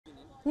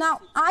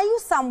Now, are you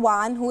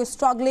someone who is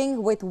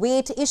struggling with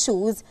weight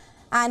issues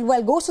and,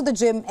 well, goes to the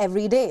gym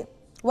every day?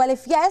 Well,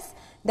 if yes,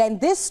 then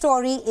this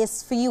story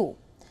is for you.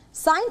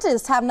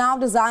 Scientists have now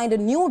designed a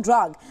new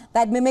drug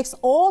that mimics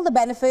all the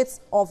benefits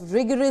of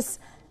rigorous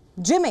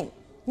gymming.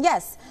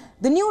 Yes,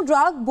 the new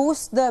drug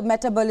boosts the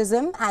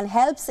metabolism and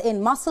helps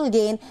in muscle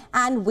gain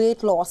and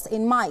weight loss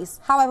in mice.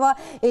 However,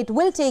 it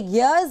will take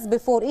years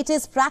before it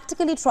is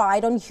practically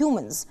tried on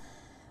humans.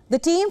 The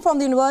team from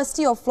the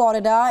University of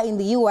Florida in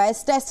the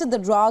US tested the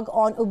drug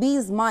on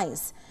obese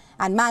mice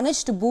and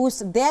managed to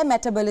boost their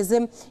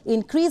metabolism,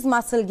 increase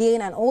muscle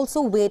gain and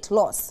also weight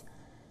loss.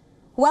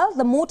 Well,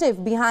 the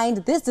motive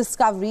behind this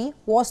discovery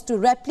was to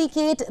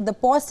replicate the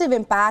positive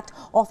impact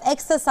of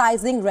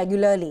exercising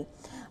regularly.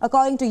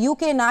 According to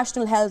UK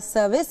National Health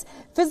Service,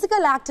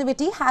 physical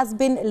activity has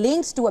been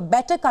linked to a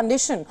better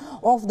condition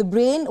of the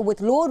brain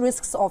with low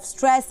risks of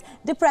stress,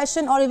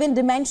 depression or even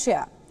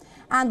dementia.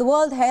 And the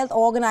World Health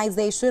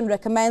Organization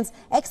recommends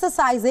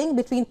exercising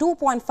between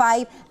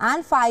 2.5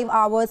 and 5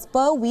 hours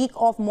per week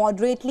of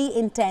moderately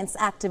intense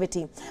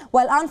activity.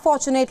 Well,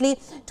 unfortunately,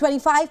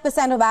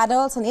 25% of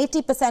adults and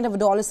 80% of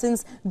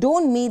adolescents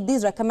don't meet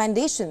these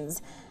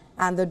recommendations.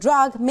 And the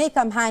drug may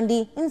come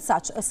handy in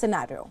such a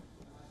scenario.